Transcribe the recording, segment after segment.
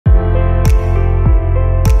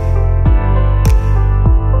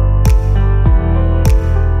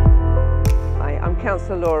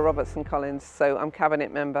Laura Robertson-Collins, so I'm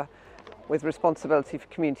Cabinet Member with responsibility for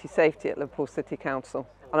community safety at Liverpool City Council.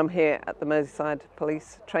 And I'm here at the Merseyside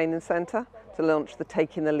Police Training Centre to launch the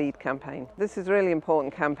Taking the Lead campaign. This is a really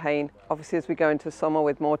important campaign, obviously as we go into summer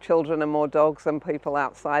with more children and more dogs and people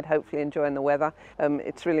outside hopefully enjoying the weather.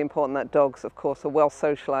 It's really important that dogs, of course, are well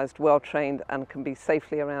socialised, well trained and can be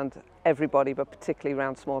safely around everybody, but particularly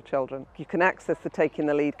around small children. You can access the Taking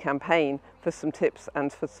the Lead campaign for some tips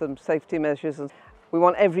and for some safety measures. We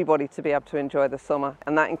want everybody to be able to enjoy the summer,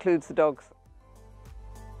 and that includes the dogs.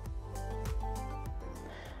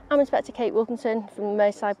 I'm Inspector Kate Wilkinson from the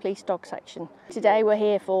Merseyside Police Dog Section. Today we're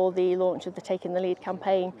here for the launch of the Taking the Lead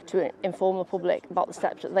campaign to inform the public about the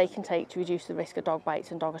steps that they can take to reduce the risk of dog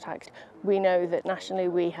bites and dog attacks. We know that nationally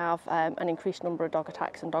we have an increased number of dog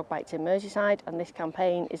attacks and dog bites in Merseyside, and this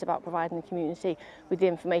campaign is about providing the community with the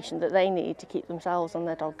information that they need to keep themselves and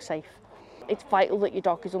their dogs safe. It's vital that your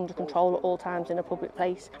dog is under control at all times in a public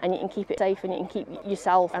place, and you can keep it safe and you can keep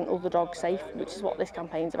yourself and other dogs safe, which is what this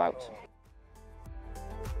campaign's about.